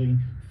financially,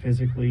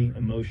 physically,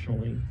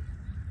 emotionally.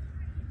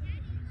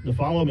 The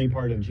follow me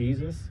part of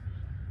Jesus,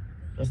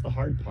 that's the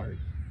hard part.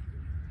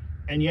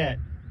 And yet,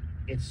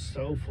 it's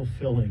so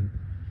fulfilling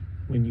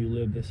when you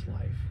live this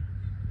life.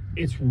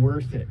 It's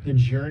worth it. The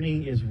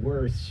journey is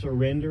worth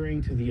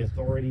surrendering to the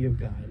authority of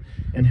God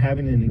and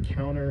having an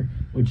encounter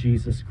with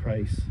Jesus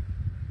Christ.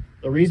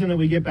 The reason that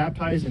we get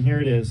baptized, and here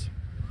it is,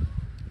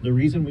 the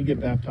reason we get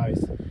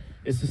baptized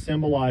is to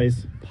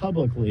symbolize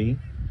publicly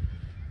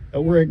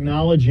that we're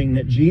acknowledging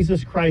that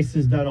Jesus Christ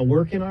has done a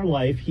work in our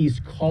life. He's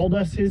called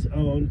us his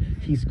own.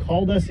 He's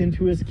called us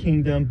into his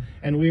kingdom.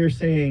 And we are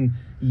saying,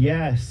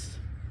 yes,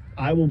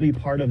 I will be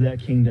part of that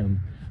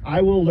kingdom.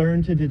 I will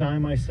learn to deny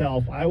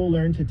myself. I will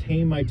learn to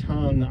tame my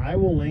tongue. I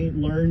will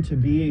learn to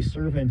be a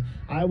servant.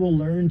 I will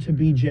learn to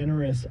be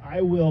generous.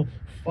 I will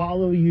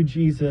follow you,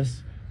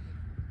 Jesus,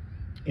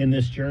 in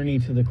this journey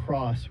to the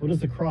cross. What is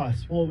the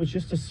cross? Well, it was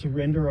just a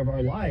surrender of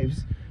our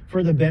lives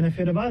for the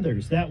benefit of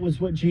others. That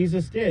was what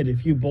Jesus did,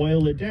 if you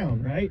boil it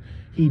down, right?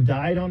 He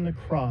died on the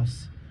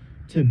cross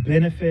to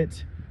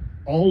benefit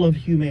all of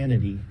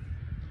humanity.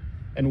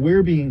 And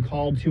we're being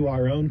called to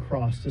our own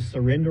cross to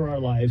surrender our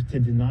lives, to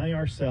deny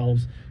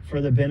ourselves for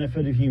the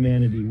benefit of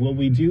humanity. Will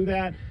we do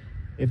that?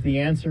 If the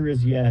answer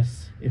is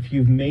yes, if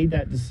you've made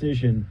that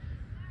decision,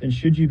 then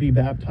should you be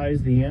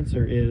baptized? The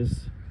answer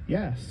is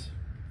yes.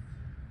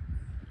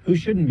 Who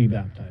shouldn't be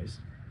baptized?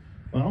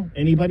 Well,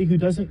 anybody who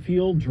doesn't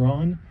feel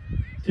drawn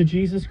to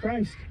Jesus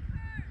Christ.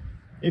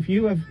 If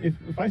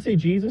I say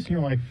Jesus and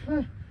you're like,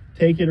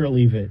 take it or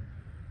leave it,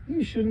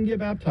 you shouldn't get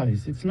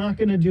baptized. It's not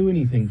going to do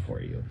anything for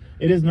you.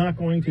 It is not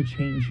going to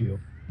change you.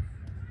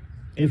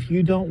 If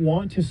you don't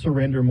want to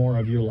surrender more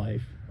of your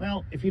life,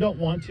 well, if you don't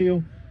want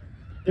to,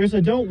 there's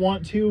a don't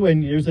want to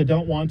and there's a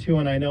don't want to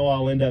and I know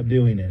I'll end up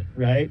doing it,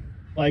 right?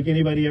 Like,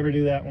 anybody ever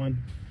do that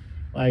one?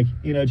 Like,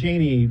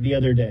 Janie the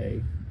other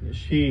day,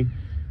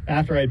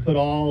 after I'd put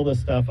all the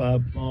stuff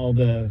up, all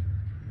the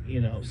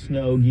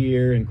snow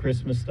gear and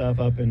Christmas stuff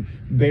up and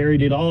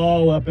buried it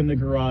all up in the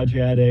garage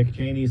attic,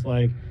 Janie's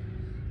like,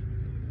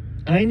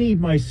 I need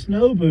my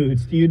snow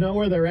boots. Do you know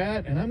where they're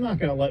at? And I'm not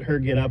going to let her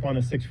get up on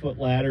a 6-foot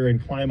ladder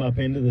and climb up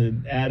into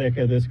the attic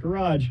of this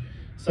garage.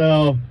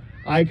 So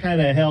I kind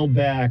of held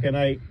back, and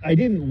I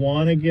didn't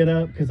want to get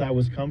up because I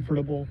was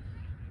comfortable,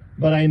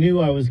 but I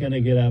knew I was going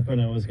to get up and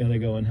I was going to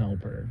go and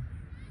help her.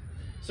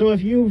 So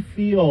if you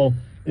feel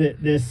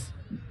that this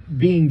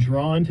being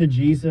drawn to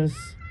Jesus,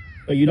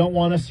 but you don't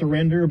want to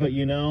surrender, but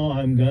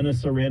I'm going to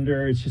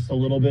surrender, it's just a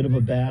little bit of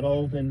a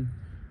battle, then,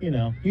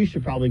 you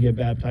should probably get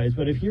baptized.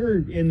 But if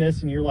you're in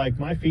this and you're like,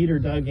 my feet are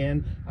dug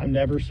in, I'm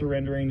never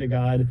surrendering to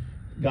God,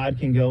 God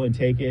can go and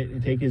take it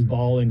and take his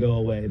ball and go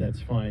away,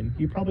 that's fine.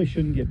 You probably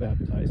shouldn't get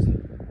baptized.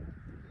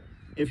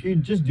 If you're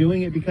just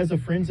doing it because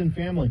of friends and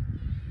family,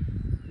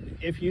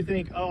 if you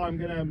think, oh, I'm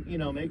going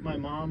to, make my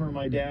mom or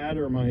my dad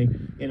or my,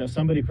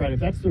 somebody proud, if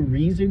that's the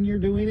reason you're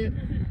doing it,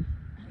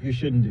 you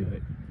shouldn't do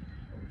it.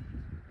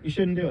 You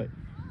shouldn't do it.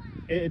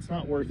 It's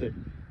not worth it.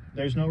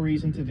 There's no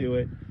reason to do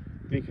it,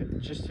 because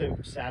just to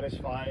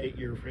satisfy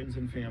your friends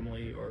and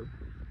family, or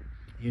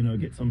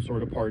get some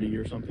sort of party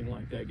or something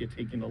like that, get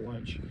taken to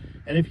lunch.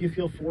 And if you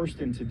feel forced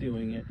into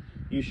doing it,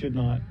 you should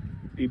not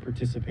be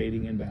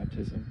participating in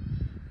baptism.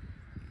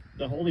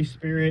 The Holy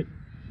Spirit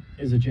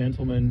is a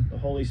gentleman. The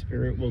Holy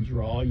Spirit will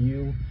draw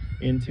you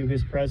into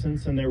his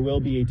presence, and there will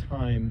be a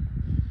time,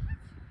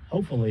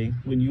 hopefully,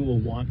 when you will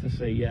want to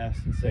say yes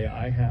and say,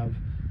 I have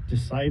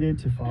decided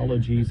to follow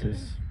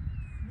Jesus.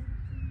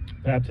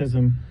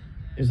 Baptism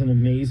is an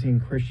amazing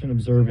Christian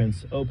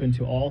observance open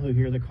to all who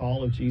hear the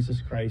call of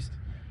Jesus Christ,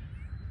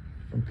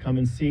 from come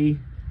and see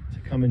to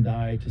come and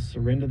die, to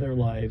surrender their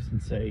lives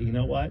and say, you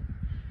know what?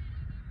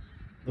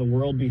 The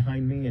world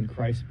behind me and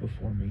Christ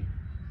before me,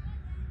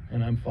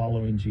 and I'm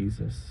following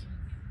Jesus.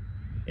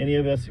 Any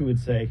of us who would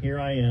say, here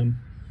I am,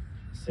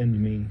 send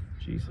me,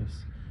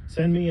 Jesus.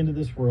 Send me into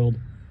this world,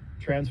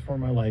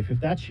 transform my life. If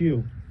that's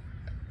you,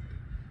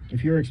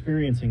 if you're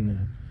experiencing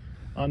that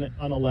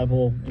on a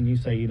level, and you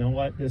say, you know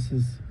what,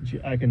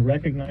 I can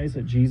recognize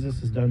that Jesus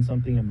has done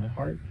something in my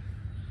heart,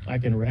 I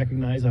can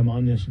recognize I'm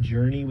on this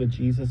journey with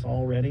Jesus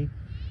already,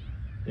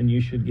 then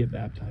you should get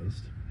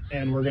baptized.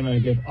 And we're going to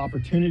give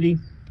opportunity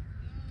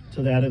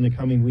to that in the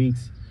coming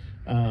weeks.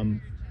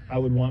 I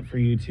would want for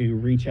you to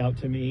reach out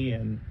to me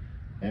and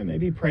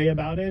maybe pray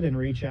about it and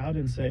reach out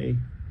and say,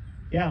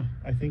 yeah,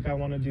 I think I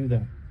want to do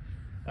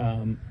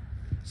that.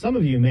 Some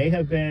of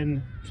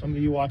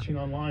you watching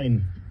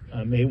online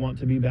may want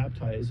to be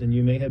baptized, and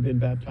you may have been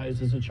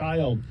baptized as a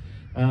child.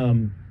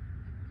 In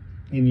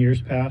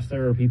years past,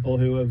 there are people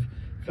who have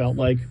felt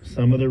like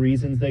some of the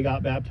reasons they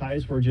got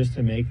baptized were just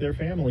to make their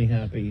family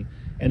happy,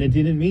 and it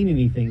didn't mean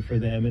anything for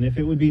them. And if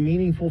it would be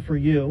meaningful for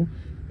you,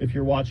 if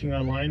you're watching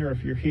online or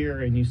if you're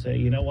here and you say,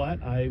 you know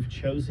what, I've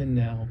chosen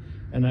now,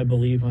 and I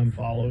believe I'm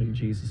following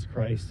Jesus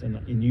Christ,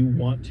 and you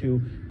want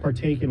to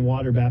partake in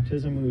water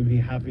baptism, we would be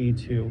happy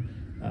to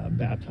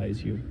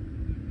baptize you.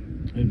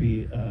 It would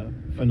be a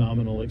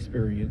phenomenal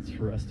experience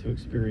for us to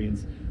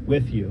experience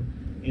with you,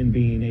 in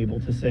being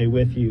able to say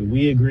with you,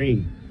 we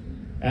agree,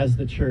 as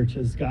the church,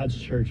 as God's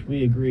church,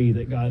 we agree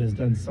that God has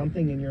done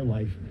something in your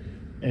life,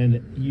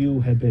 and you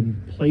have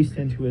been placed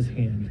into his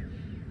hand,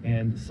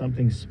 and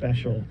something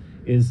special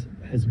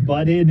has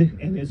budded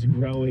and is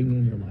growing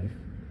in your life.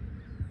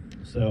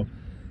 So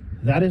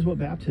that is what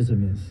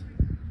baptism is.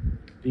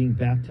 Being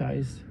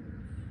baptized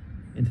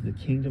into the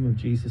kingdom of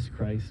Jesus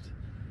Christ,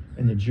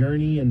 and the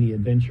journey and the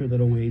adventure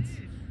that awaits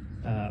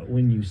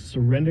when you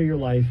surrender your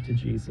life to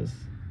Jesus.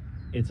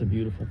 It's a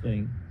beautiful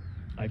thing.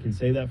 I can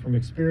say that from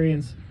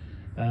experience.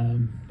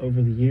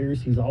 Over the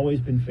years, he's always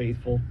been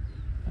faithful.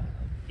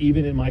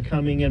 Even in my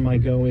coming and my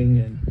going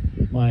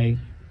and my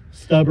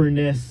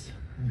stubbornness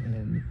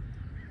and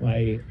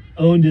my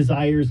own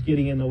desires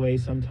getting in the way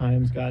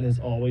sometimes, God has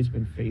always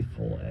been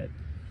faithful at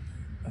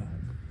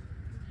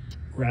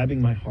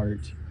grabbing my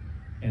heart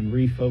and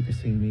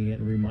refocusing me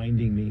and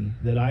reminding me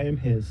that I am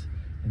his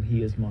and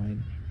he is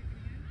mine.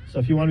 So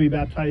if you want to be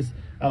baptized,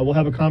 we'll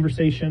have a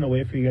conversation, a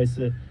way for you guys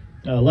to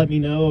let me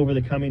know over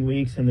the coming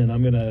weeks, and then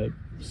I'm going to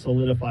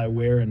solidify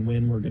where and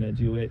when we're going to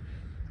do it.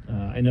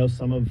 I know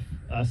some of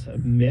us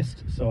have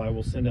missed, so I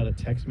will send out a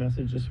text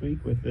message this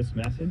week with this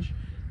message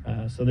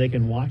so they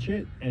can watch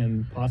it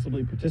and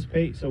possibly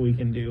participate, so we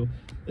can do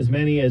as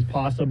many as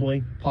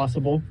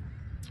possible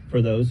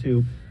for those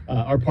who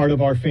are part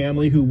of our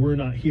family who were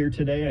not here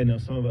today. I know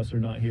some of us are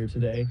not here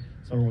today.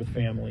 Some are with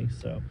family.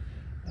 So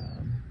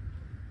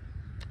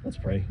let's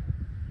pray.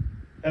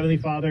 Heavenly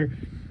Father,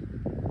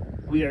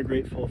 we are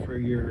grateful for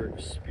your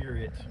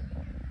Spirit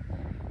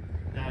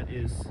that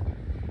is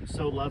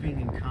so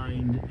loving and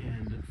kind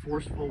and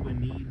forceful when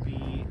need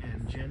be,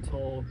 and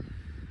gentle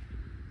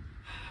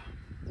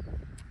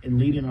in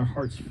leading our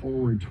hearts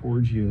forward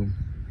towards you.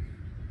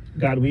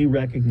 God, we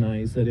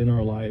recognize that in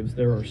our lives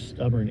there are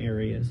stubborn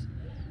areas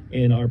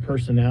in our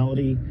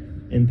personality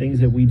and things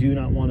that we do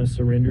not want to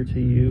surrender to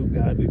you.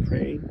 God,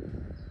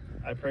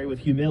 I pray with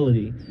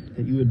humility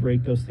that you would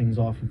break those things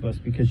off of us,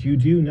 because you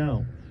do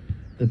know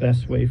the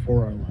best way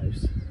for our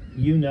lives.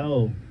 You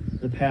know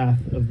the path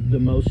of the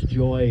most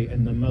joy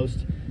and the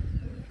most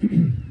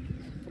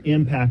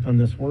impact on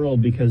this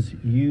world, because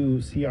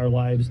you see our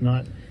lives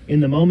not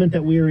in the moment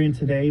that we are in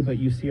today, but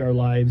you see our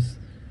lives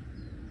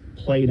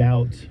played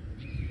out,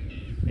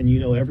 and you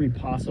know every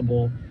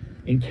possible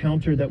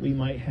encounter that we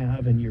might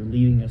have, and you're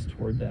leading us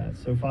toward that.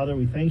 So Father,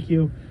 we thank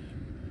you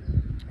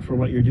for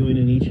what you're doing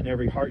in each and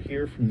every heart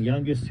here, from the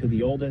youngest to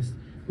the oldest.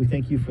 We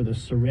thank you for the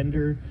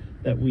surrender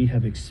that we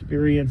have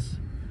experienced.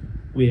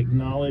 We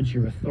acknowledge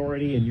your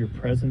authority and your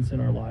presence in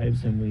our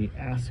lives, and we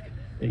ask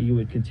that you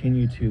would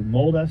continue to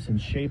mold us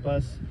and shape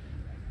us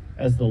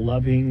as the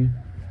loving,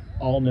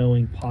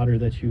 all-knowing potter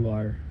that you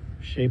are.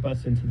 Shape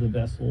us into the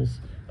vessels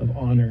of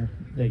honor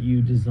that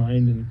you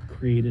designed and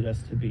created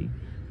us to be.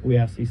 We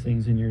ask these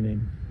things in your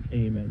name.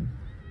 Amen.